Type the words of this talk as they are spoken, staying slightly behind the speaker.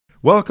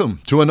Welcome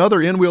to another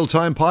In Wheel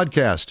Time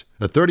podcast,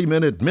 a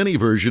 30-minute mini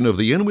version of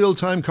the In Wheel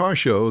Time car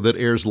show that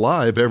airs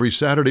live every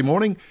Saturday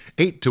morning,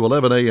 8 to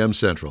 11 a.m.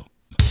 Central.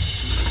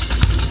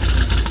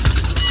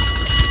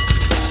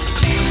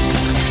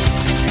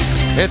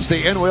 It's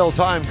the In Wheel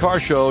Time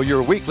car show,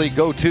 your weekly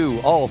go-to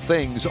all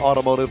things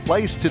automotive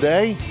place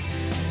today.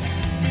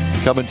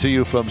 Coming to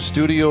you from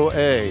Studio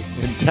A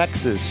in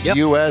Texas,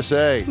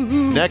 USA.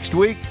 Next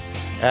week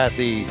at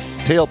the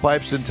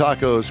Tailpipes and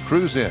Tacos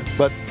Cruise-In.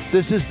 But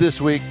this is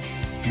this week.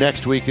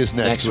 Next week is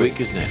next week.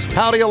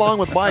 Howdy, along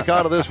with Mike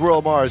out of this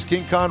world, Mars.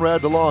 King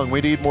Conrad DeLong.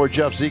 We need more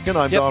Jeff Zekin.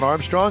 I'm Don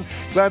Armstrong.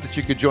 Glad that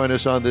you could join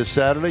us on this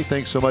Saturday.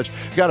 Thanks so much.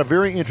 Got a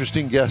very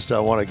interesting guest I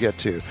want to get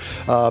to.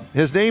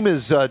 His name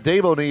is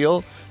Dave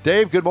O'Neill.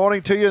 Dave, good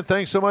morning to you, and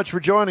thanks so much for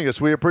joining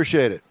us. We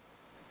appreciate it.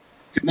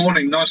 Good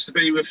morning. Nice to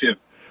be with you.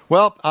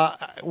 Well,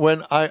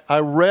 when I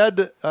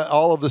read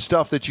all of the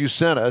stuff that you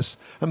sent us,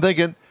 I'm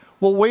thinking,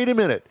 well, wait a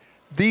minute.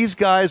 These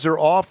guys are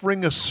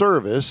offering a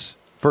service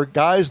for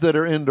guys that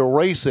are into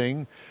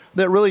racing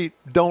that really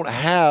don't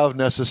have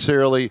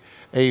necessarily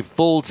a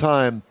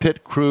full-time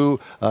pit crew,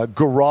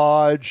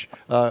 garage,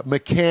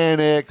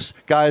 mechanics,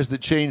 guys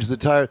that change the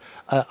tire,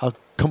 a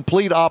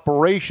complete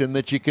operation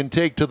that you can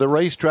take to the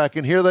racetrack,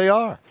 and here they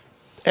are.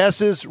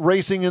 S's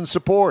Racing and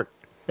Support.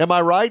 Am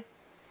I right?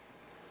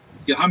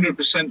 You're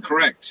 100%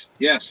 correct,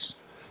 yes.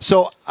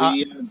 So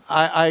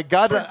I've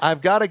got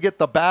to get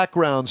the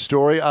background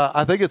story.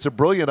 I think it's a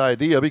brilliant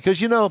idea because,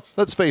 you know,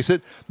 let's face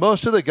it,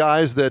 most of the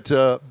guys that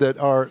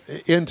are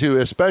into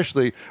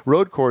especially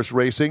road course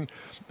racing,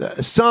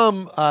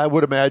 some, I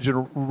would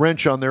imagine,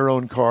 wrench on their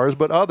own cars,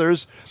 but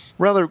others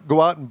rather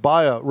go out and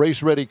buy a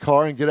race-ready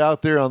car and get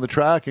out there on the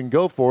track and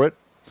go for it.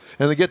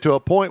 And they get to a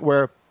point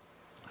where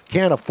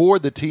can't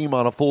afford the team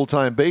on a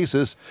full-time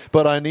basis,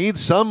 but I need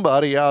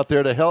somebody out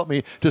there to help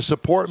me, to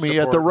support me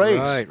at the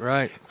race.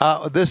 Right.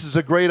 This is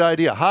a great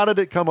idea. How did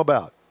it come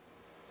about?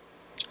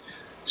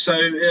 So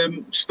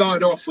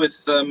started off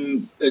with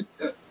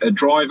a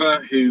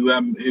driver who,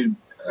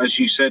 as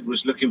you said,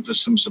 was looking for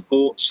some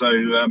support. So,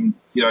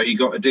 he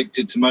got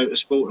addicted to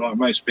motorsport like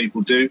most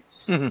people do.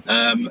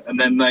 Mm-hmm. And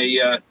then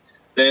they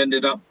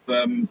ended up,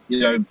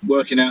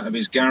 working out of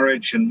his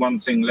garage, and one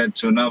thing led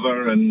to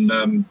another, and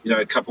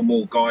a couple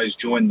more guys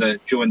joined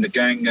the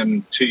gang,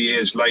 and 2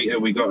 years later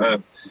we got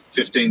a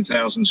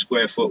 15,000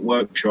 square foot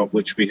workshop,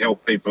 which we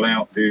help people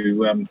out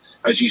who,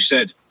 as you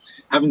said,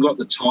 haven't got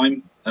the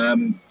time.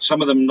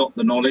 Some of them not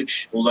the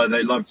knowledge, although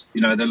they love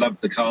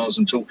the cars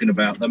and talking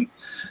about them.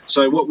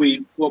 So what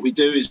we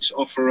do is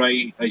offer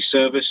a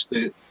service.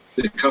 The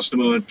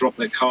customer would drop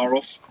their car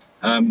off.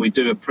 We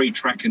do a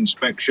pre-track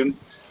inspection.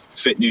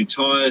 Fit new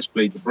tyres,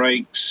 bleed the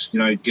brakes,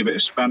 give it a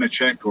spanner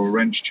check or a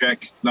wrench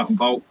check, nut and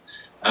bolt.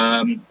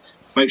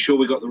 Make sure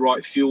we got the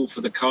right fuel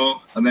for the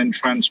car, and then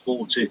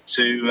transport it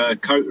to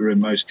COTA in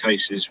most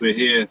cases. We're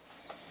here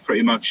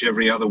pretty much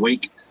every other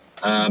week,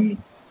 and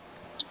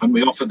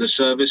we offer the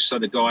service. So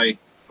the guy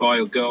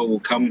or girl will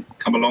come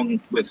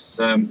along with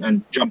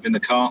and jump in the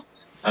car.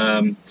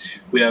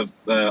 We have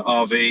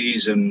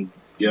RVs and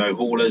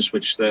haulers,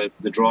 which the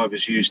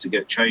drivers use to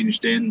get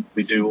changed in.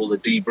 We do all the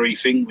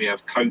debriefing. We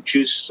have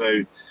coaches.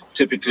 So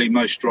typically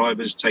most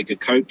drivers take a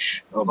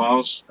coach of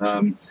ours,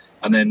 and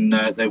then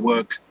they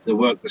work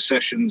the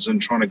sessions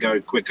and trying to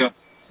go quicker,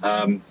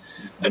 and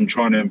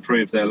trying to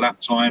improve their lap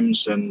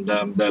times and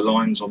their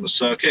lines on the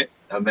circuit.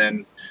 And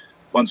then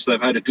once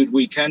they've had a good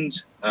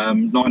weekend,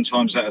 9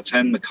 times out of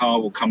 10, the car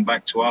will come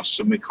back to us,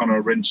 and we kind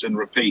of rinse and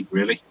repeat,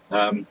 really.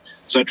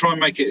 So try and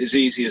make it as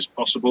easy as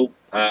possible.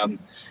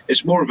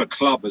 It's more of a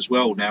club as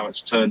well now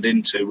it's turned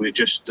into. We're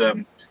just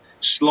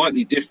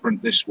slightly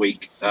different this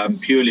week,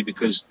 purely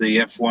because the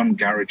F1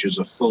 garages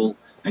are full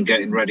and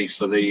getting ready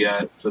for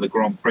the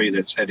Grand Prix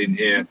that's heading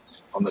here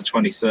on the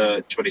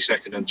 23rd,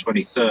 22nd and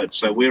 23rd.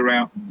 So we're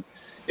out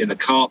in the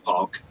car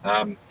park,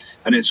 and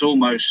it's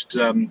almost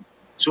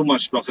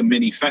like a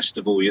mini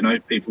festival,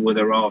 people with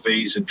their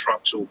RVs and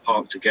trucks all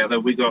parked together.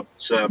 We got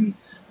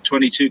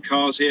 22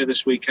 cars here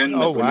this weekend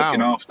that we're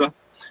looking after.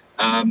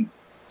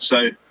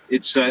 So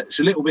it's a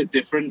little bit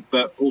different,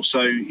 but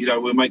also,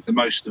 we'll make the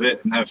most of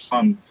it and have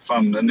fun.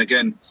 And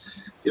again,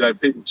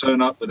 people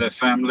turn up with their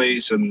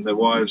families and their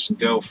wives and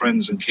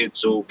girlfriends and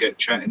kids all get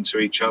chatting to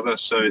each other.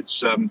 So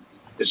it's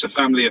a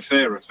family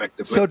affair,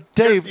 effectively. So,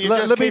 Dave,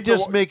 let me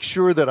just make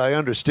sure that I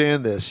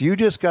understand this. You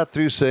just got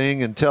through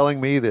saying and telling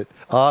me that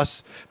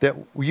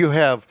you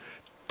have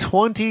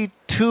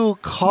 22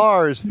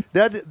 cars.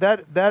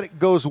 That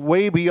goes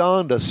way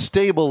beyond a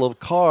stable of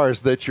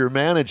cars that you're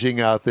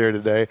managing out there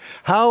today.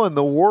 How in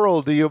the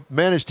world do you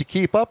manage to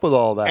keep up with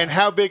all that? And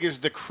how big is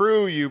the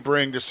crew you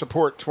bring to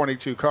support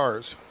 22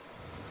 cars?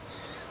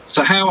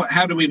 So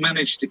how do we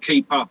manage to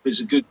keep up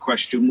is a good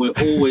question. We're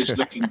always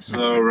looking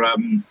for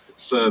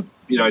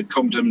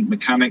competent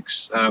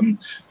mechanics.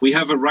 We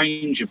have a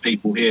range of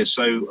people here.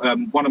 So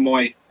one of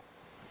my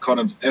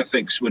kind of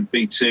ethics would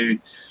be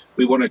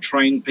we want to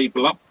train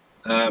people up.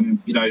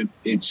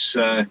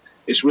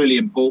 It's really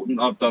important.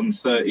 I've done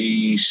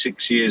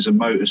 36 years of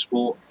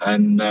motorsport,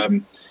 and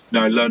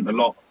I learned a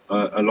lot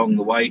along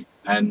the way.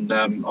 and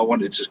I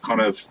wanted to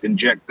kind of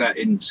inject that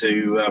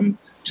into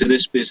to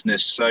this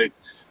business. So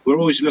we're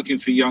always looking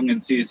for young,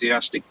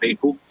 enthusiastic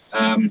people,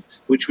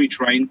 which we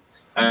train.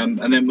 And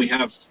then we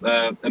have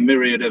a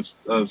myriad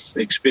of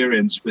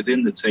experience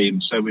within the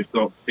team. So we've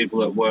got people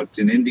that worked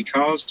in Indy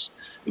cars,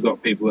 we've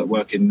got people that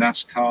work in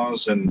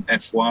NASCARs and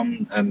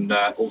F1, and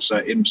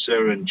also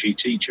IMSA and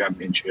GT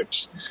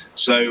championships.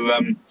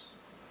 So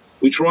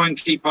we try and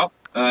keep up.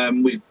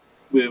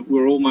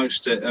 We're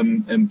almost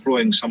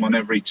employing someone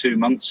every 2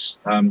 months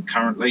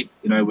currently.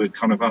 You know, we're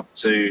kind of up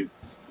to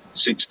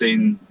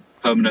 16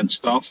 permanent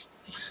staff.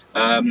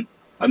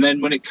 And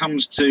then when it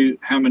comes to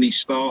how many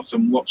staff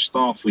and what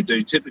staff we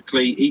do,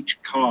 typically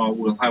each car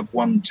will have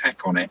one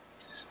tech on it.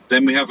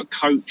 Then we have a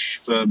coach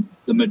for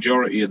the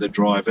majority of the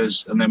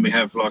drivers. And then we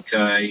have like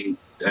a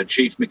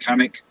chief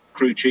mechanic,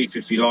 crew chief,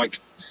 if you like,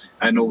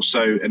 and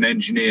also an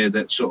engineer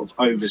that sort of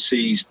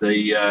oversees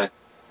all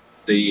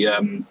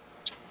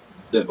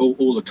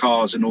the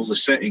cars and all the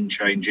setting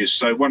changes.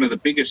 So one of the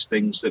biggest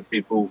things that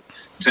people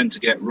tend to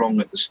get wrong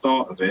at the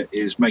start of it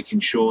is making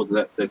sure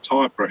that the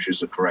tyre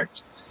pressures are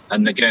correct.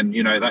 And again,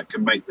 you know, that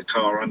can make the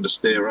car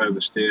understeer,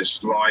 oversteer,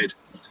 slide,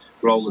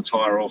 roll the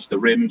tyre off the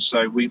rim.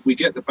 So we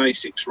get the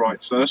basics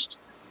right first,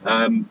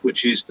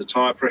 which is the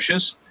tyre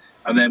pressures.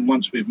 And then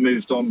once we've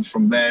moved on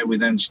from there, we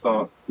then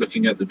start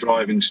looking at the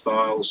driving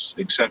styles,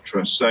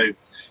 etc. So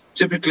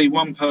typically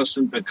one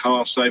person per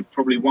car, so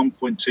probably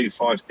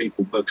 1.25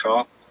 people per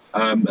car.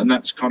 And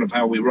that's kind of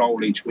how we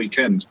roll each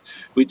weekend.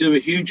 We do a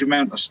huge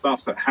amount of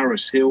stuff at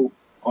Harris Hill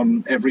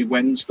on every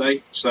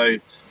Wednesday. So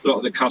a lot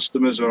of the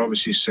customers are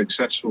obviously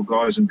successful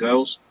guys and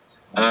girls.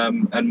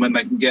 And when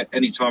they can get,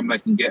 anytime they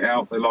can get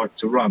out, they like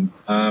to run.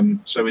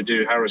 So we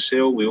do Harris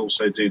Hill. We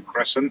also do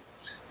Crescent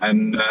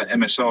and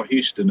MSR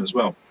Houston as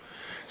well.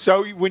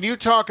 So when you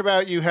talk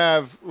about you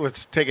have,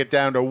 let's take it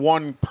down to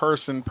one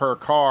person per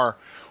car,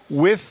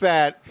 with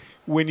that,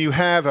 when you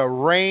have a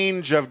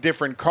range of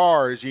different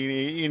cars,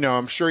 you know,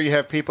 I'm sure you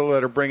have people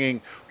that are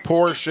bringing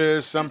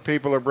Porsches, some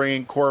people are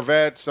bringing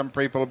Corvettes, some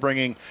people are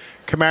bringing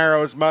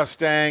Camaros,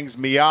 Mustangs,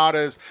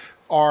 Miatas.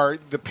 Are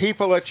the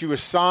people that you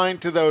assign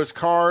to those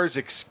cars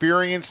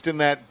experienced in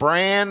that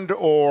brand,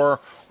 or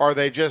are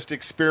they just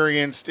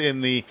experienced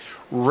in the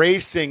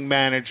racing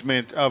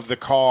management of the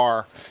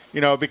car? You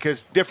know,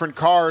 because different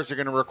cars are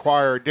going to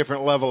require a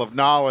different level of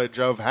knowledge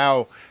of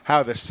how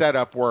the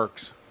setup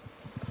works.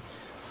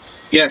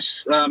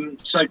 Yes,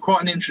 so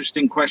quite an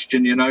interesting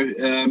question. You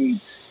know,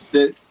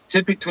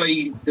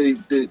 typically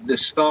the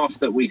staff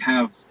that we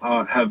have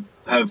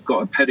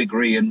got a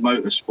pedigree in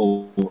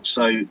motorsport.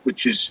 So,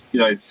 which is, you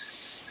know,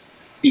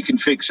 you can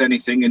fix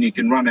anything and you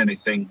can run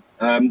anything.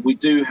 We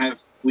do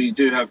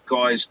have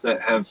guys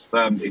that have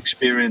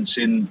experience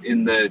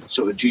in the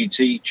sort of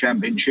GT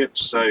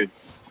championships. So,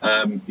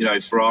 you know,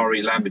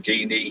 Ferrari,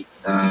 Lamborghini.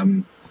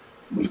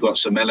 We've got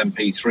some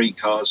LMP3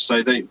 cars.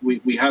 So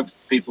we have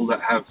people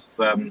that have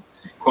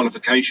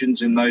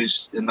qualifications in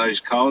those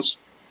cars,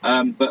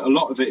 but a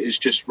lot of it is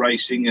just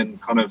racing and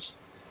kind of,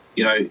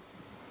 you know,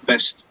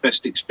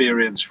 best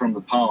experience from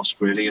the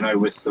past, really, you know,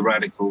 with the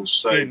radicals.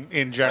 So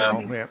in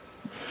general, yeah.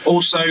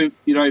 Also,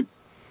 you know,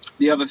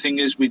 the other thing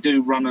is we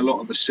do run a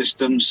lot of the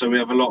systems, so we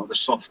have a lot of the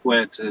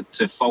software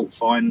to fault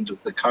find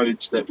the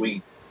codes that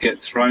we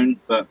get thrown.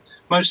 But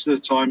most of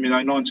the time, you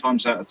know, 9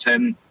 times out of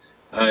 10,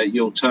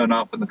 you'll turn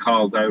up and the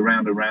car will go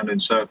round and round in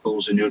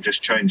circles, and you'll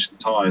just change the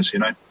tyres, you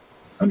know,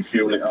 and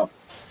fuel it up.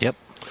 Yep.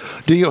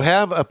 Do you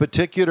have a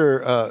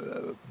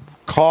particular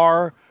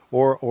car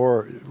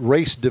or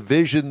race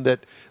division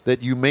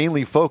that you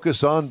mainly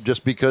focus on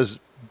just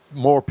because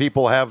more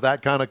people have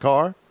that kind of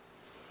car?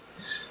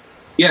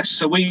 Yes,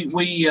 so we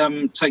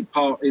take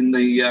part in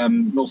the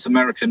North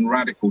American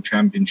Radical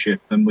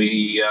Championship, and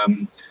we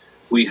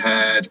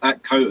had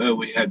at COTA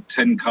we had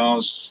 10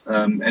 cars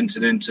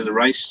entered into the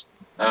race.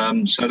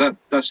 So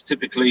that's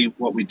typically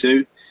what we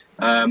do.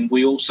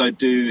 We also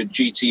do a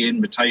GT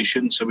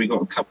invitation, so we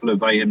got a couple of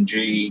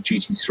AMG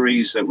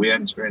GT3s that we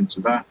enter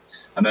into that,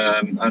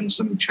 and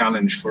some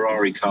challenge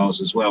Ferrari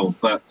cars as well.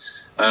 But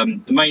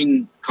the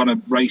main kind of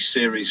race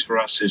series for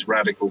us is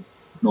Radical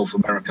North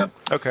America.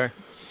 Okay.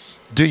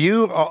 Do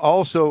you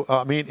also,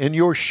 I mean, in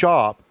your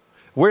shop,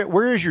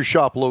 where is your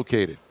shop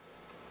located?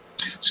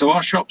 So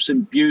our shop's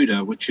in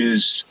Buda, which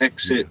is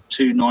exit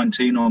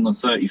 219 on the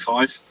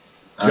 35.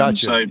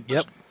 Gotcha. So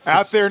yep.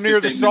 Out there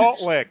near the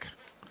Salt Lick.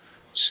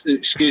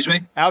 Excuse me?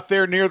 Out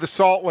there near the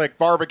Salt Lick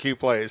barbecue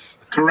place.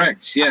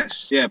 Correct,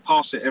 yes. Yeah,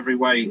 pass it every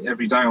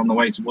day on the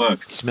way to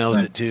work. Smells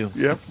it too.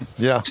 Yep.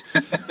 Yeah.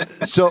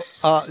 So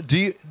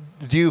do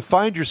you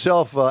find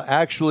yourself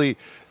actually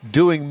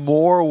doing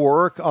more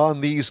work on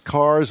these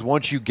cars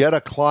once you get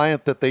a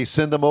client that they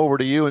send them over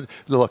to you and,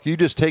 look, you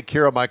just take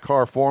care of my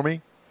car for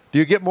me? Do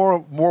you get more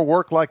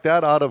work like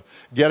that out of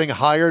getting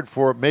hired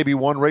for maybe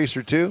one race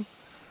or two?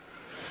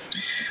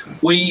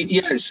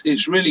 Yes,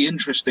 it's really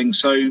interesting.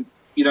 So,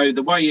 you know,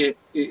 the way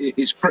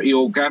it's pretty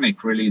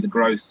organic, really, the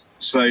growth.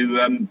 So,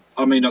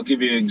 I mean, I'll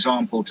give you an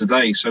example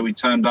today. So we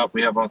turned up,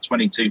 we have our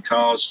 22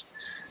 cars.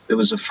 there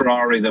was a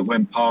Ferrari that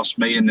went past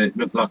me, and it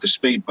looked like a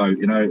speedboat.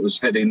 You know, it was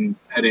heading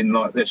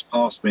like this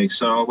past me.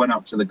 So I went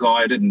up to the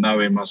guy. I didn't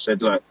know him. I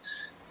said, look,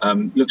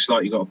 looks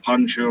like you got a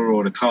puncture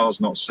or the car's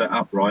not set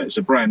up right. It's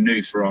a brand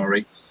new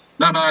Ferrari.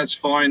 No, it's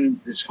fine.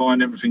 It's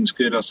fine. Everything's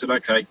good. I said,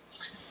 okay.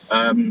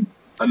 And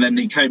then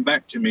he came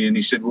back to me and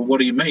he said, well, what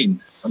do you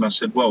mean? And I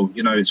said, well,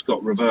 you know, it's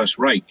got reverse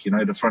rake. You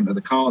know, the front of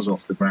the car's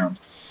off the ground.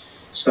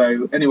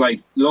 So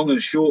anyway, long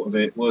and short of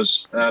it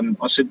was,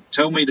 I said,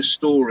 tell me the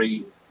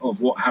story of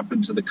what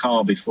happened to the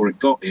car before it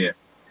got here.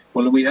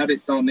 Well, we had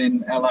it done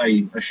in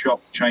LA. A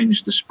shop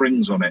changed the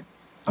springs on it.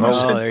 And I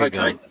said,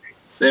 okay,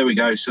 there we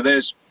go. So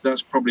that's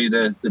probably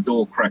the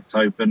door cracked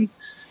open.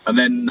 And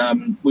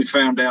then we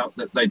found out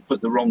that they'd put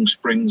the wrong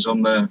springs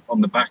on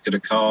the back of the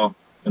car,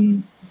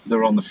 and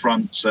they're on the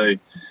front. So,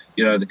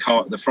 you know,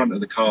 the front of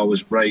the car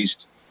was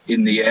raised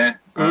in the air,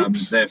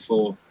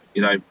 therefore,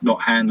 you know,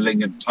 not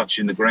handling and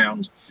touching the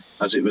ground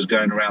as it was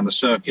going around the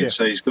circuit. Yeah.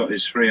 So he's got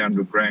his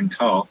 300 grand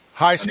car.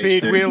 High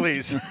speed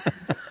wheelies.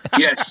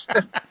 Yes,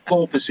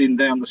 porpoising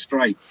down the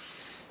straight.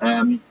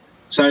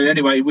 So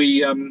anyway, we,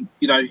 you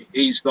know,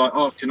 he's like,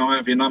 oh, can I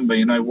have your number?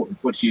 You know,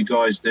 what do you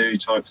guys do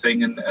type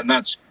thing? And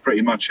that's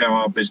pretty much how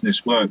our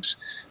business works.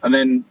 And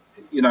then,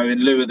 you know, in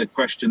lieu of the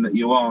question that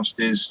you asked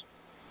is,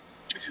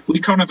 we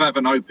kind of have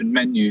an open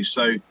menu.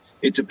 So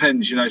it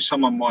depends, you know,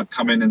 someone might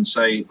come in and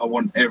say, I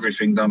want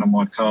everything done on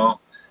my car.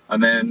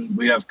 And then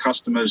we have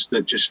customers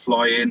that just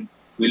fly in.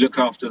 We look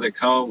after their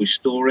car, we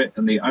store it,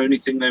 and the only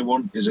thing they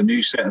want is a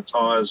new set of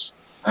tyres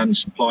and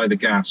supply the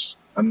gas,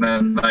 and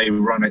then they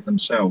run it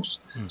themselves.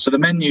 So the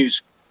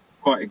menu's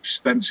quite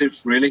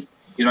extensive, really.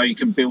 You know, you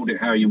can build it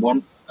how you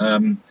want.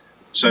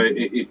 So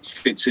it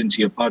fits into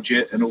your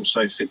budget and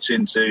also fits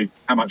into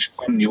how much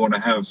fun you want to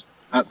have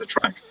at the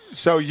track.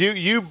 So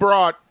you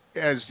brought,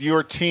 as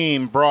your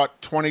team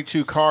brought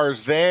 22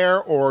 cars there,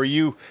 or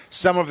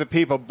some of the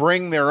people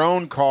bring their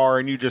own car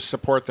and you just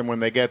support them when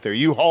they get there?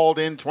 You hauled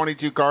in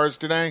 22 cars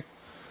today?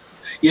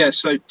 Yeah,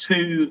 so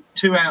two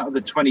out of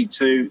the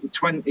 22,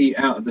 20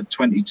 out of the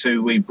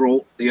 22 we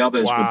brought. The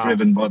others were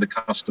driven by the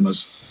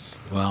customers.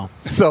 Wow.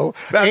 So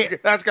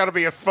that's got to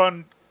be a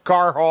fun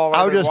car haul.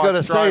 I was just going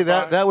to say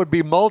that would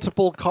be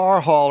multiple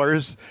car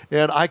haulers,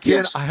 and I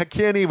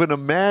can't even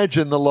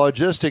imagine the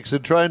logistics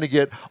of trying to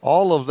get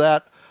all of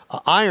that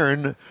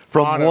iron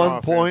from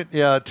one point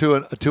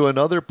to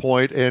another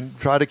point and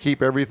try to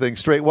keep everything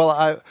straight. Well,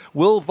 I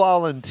will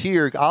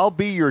volunteer. I'll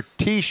be your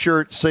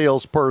T-shirt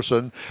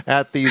salesperson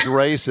at these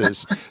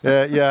races.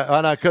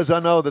 Because I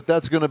know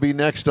that's going to be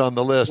next on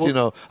the list. Well, you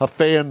know, a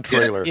fan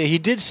trailer. Yeah, he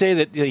did say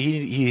that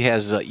he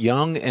has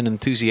young and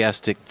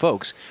enthusiastic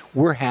folks.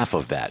 We're half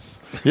of that.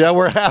 Yeah,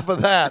 we're half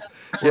of that.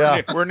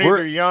 Yeah, we're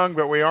neither young,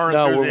 but we are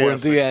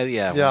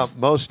enthusiastic. Yeah,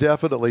 most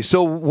definitely.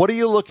 So, what are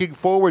you looking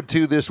forward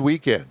to this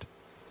weekend?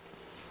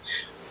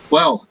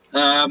 Well,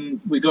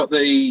 we got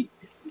a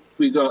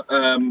Radical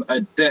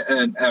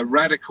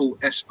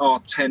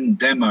SR10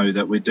 demo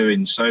that we're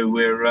doing. So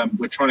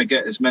we're trying to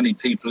get as many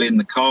people in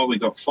the car. We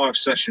got 5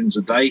 sessions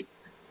a day,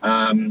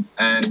 and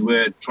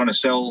we're trying to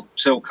sell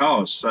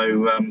cars.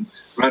 So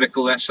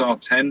Radical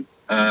SR10.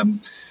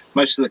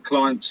 Most of the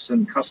clients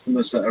and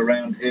customers that are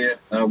around here,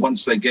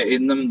 once they get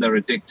in them, they're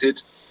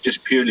addicted.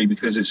 Just purely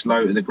because it's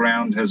low to the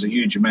ground, has a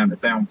huge amount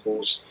of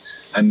downforce,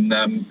 and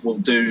we'll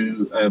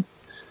do a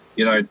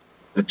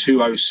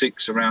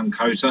 206 around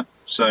Kota,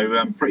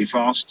 so pretty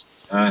fast.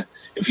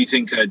 If you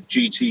think a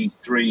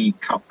GT3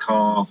 Cup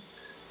car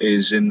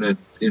is in the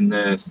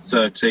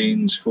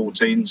 13s,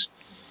 14s,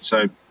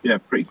 so yeah,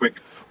 pretty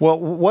quick. Well,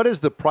 what is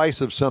the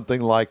price of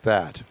something like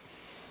that?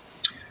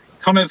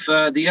 Kind of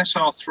the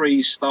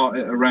SR3s start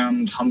at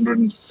around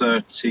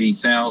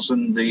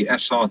 130,000. The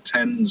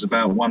SR10's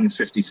about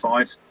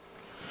 155.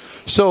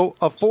 So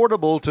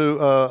affordable to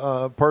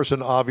a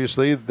person,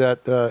 obviously,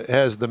 that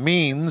has the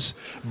means,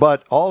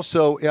 but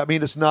also, I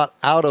mean, it's not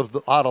out of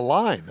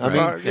line. I mean,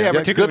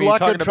 but good luck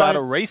talking about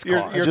a race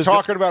car. You're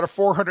talking about a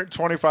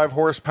 425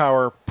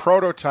 horsepower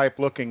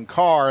prototype-looking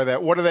car.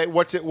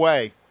 What's it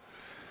weigh?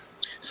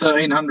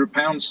 1,300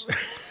 pounds.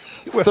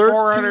 With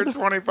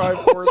 425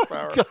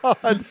 horsepower.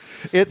 God.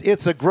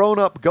 It's a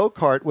grown-up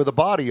go-kart with a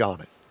body on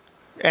it.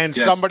 And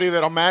somebody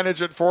that'll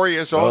manage it for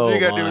you. So all you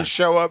got to do is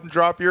show up and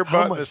drop your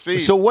butt in the seat.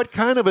 So what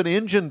kind of an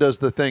engine does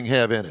the thing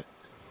have in it?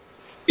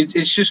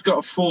 It's just got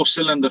a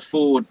 4-cylinder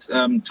Ford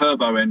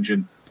turbo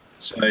engine.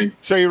 So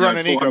you run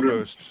an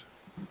EcoBoost.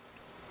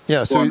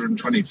 Yeah,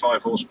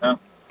 425 horsepower.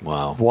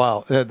 Wow.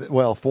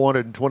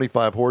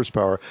 425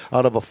 horsepower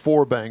out of a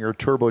 4-banger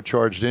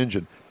turbocharged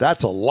engine.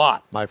 That's a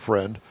lot, my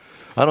friend.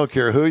 I don't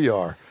care who you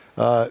are.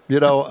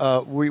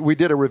 We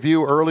did a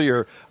review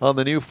earlier on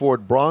the new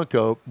Ford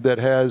Bronco that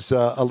has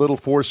a little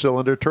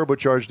 4-cylinder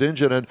turbocharged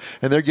engine, and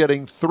they're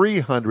getting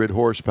 300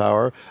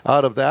 horsepower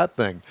out of that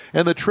thing.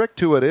 And the trick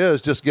to it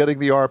is just getting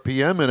the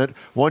RPM in it.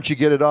 Once you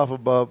get it off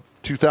above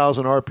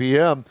 2,000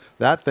 RPM,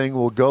 that thing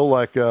will go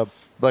like a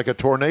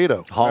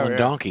tornado. Hauling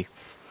donkey.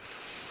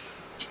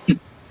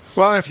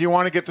 Well, if you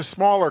want to get the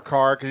smaller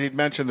car, because he'd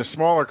mentioned the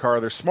smaller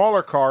car, their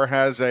smaller car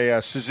has a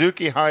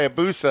Suzuki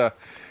Hayabusa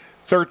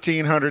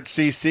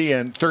 1300cc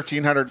and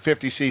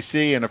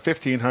 1350cc and a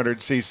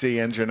 1500cc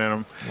engine in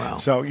them. Wow.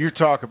 So you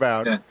talk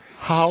about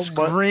How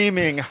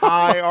screaming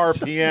high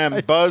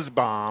RPM buzz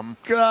bomb.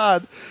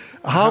 God,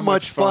 how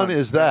much fun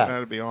is that?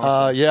 That'd be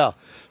awesome. Yeah.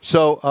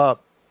 So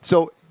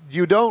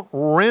you don't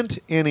rent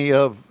any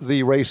of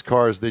the race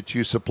cars that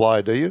you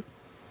supply, do you?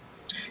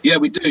 Yeah,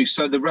 we do.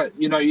 So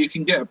you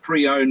can get a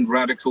pre-owned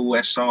Radical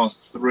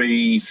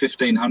SR3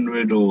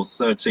 1500 or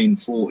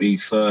 1340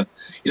 for,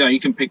 you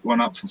can pick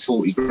one up for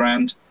 40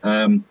 grand.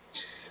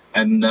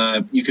 And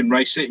you can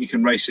race it. You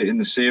can race it in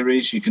the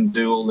series. You can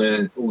do all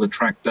the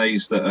track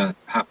days that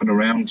happen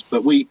around.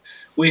 But we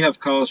have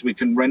cars we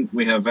can rent.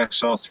 We have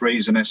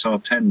SR3s and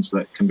SR10s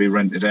that can be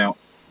rented out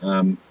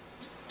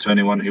to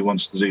anyone who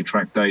wants to do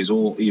track days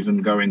or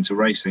even go into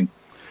racing.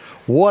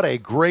 What a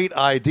great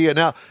idea!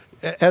 Now,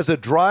 as a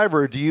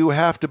driver, do you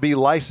have to be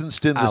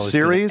licensed in the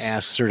series?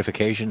 Ask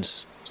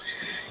certifications.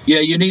 Yeah,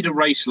 you need a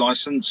race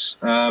license,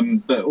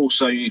 but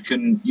also you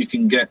can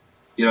get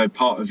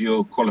part of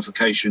your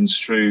qualifications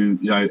through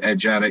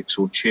Edge Addicts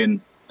or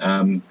Chin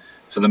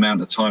for the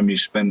amount of time you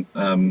spent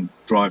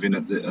driving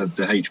at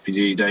the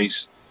HPD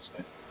days.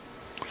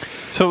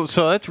 So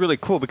that's really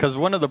cool, because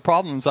one of the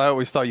problems I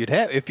always thought you'd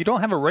have, if you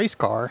don't have a race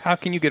car, how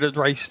can you get a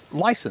race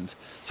license?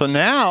 So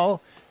now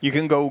you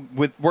can go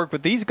work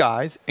with these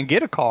guys and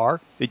get a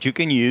car that you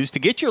can use to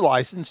get your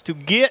license to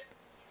get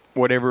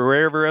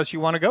wherever else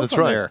you want to go. That's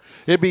from right. there.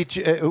 It'd be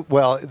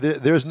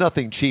there's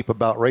nothing cheap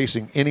about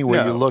racing any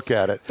way you look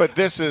at it. But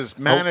this is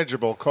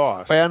manageable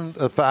cost. And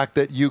the fact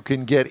that you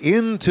can get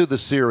into the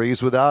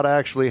series without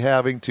actually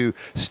having to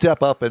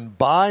step up and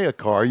buy a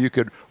car. You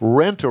could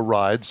rent a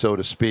ride, so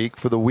to speak,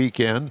 for the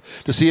weekend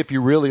to see if you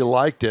really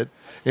liked it.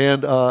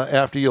 And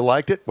after you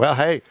liked it, well,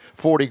 hey,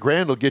 40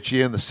 grand will get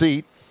you in the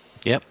seat.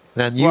 Yep.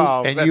 And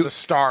that's a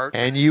start.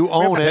 And you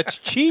own it. That's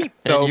cheap,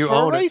 though, and you for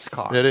own a race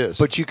car. It is.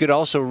 But you could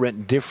also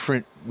rent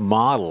different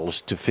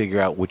models to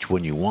figure out which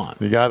one you want.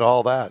 You got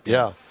all that,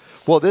 yeah.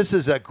 Well, this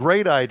is a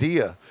great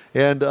idea.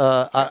 And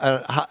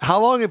how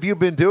long have you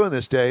been doing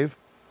this, Dave?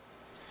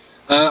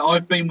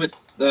 I've been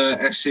with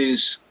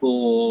S's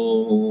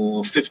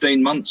for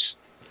 15 months.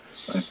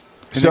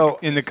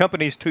 And the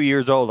company's 2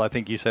 years old, I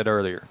think you said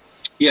earlier.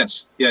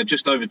 Yes,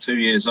 just over 2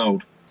 years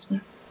old.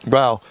 So.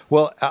 Wow.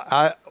 Well,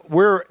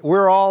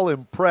 we're all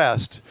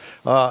impressed.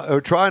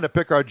 We're trying to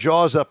pick our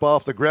jaws up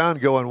off the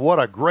ground going,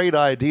 what a great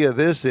idea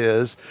this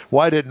is.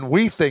 Why didn't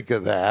we think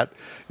of that?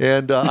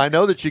 And I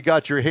know that you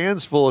got your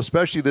hands full,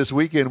 especially this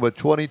weekend with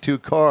 22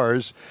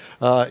 cars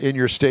in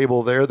your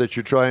stable there that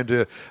you're trying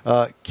to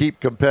keep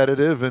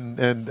competitive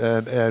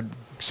and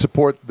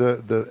support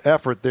the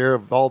effort there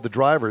of all the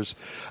drivers.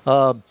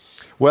 So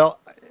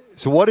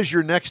what is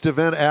your next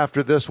event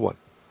after this one?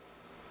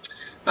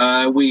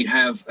 We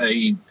have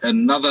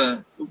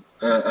another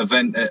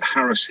event at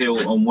Harris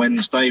Hill on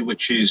Wednesday,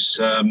 which is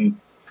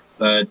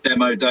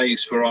demo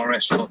days for our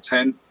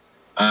SR10.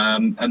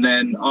 And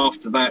then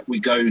after that, we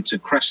go to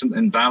Crescent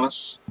in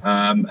Dallas.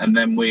 And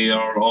then we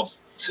are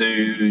off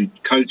to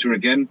COTA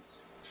again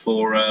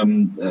for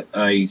the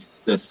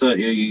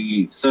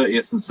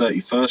 30th and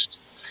 31st.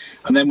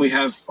 And then we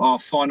have our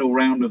final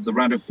round of the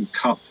Radical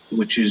Cup,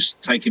 which is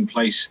taking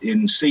place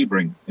in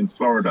Sebring in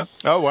Florida.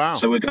 Oh, wow.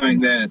 So we're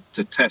going there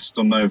to test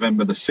on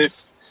November the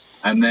 5th.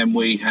 And then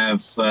we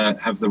have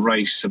the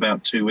race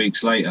about 2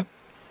 weeks later.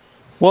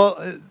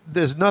 Well,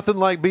 there's nothing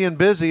like being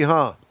busy,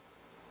 huh?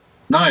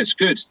 No, it's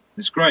good.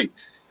 It's great.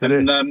 It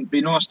And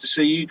be nice to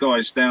see you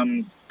guys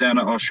down at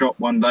our shop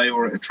one day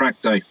or at a track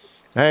day.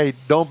 Hey,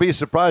 don't be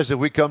surprised if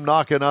we come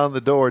knocking on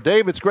the door.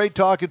 Dave, it's great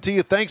talking to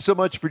you. Thanks so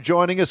much for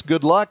joining us.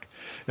 Good luck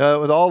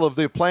with all of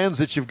the plans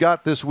that you've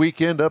got this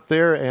weekend up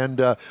there,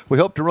 and we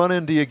hope to run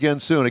into you again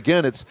soon.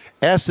 Again, it's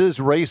S's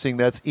Racing.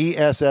 That's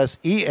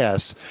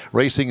ESSES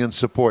Racing and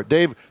Support.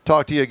 Dave,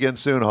 talk to you again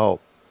soon, I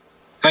hope.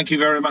 Thank you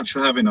very much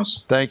for having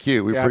us. Thank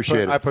you. We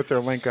appreciate it. I put their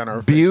link on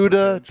our Buda,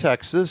 Facebook page.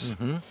 Texas.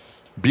 Mm-hmm.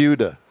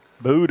 Buda.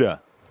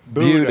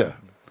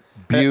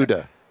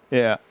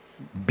 Yeah.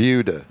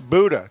 Buda.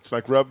 It's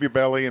like rub your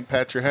belly and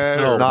pat your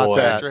head. Oh, or not boy.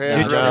 that. Pat your head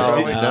and No, rub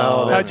your belly.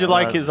 no. How'd you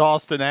like his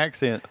Austin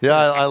accent? Yeah,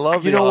 I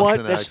love You the know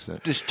Austin what?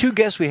 accent. There's two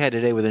guests we had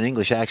today with an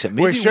English accent.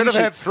 Maybe We should have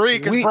had three,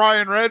 because we-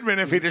 Brian Redmond,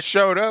 if he just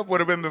showed up,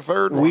 would have been the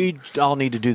third one. We all need to do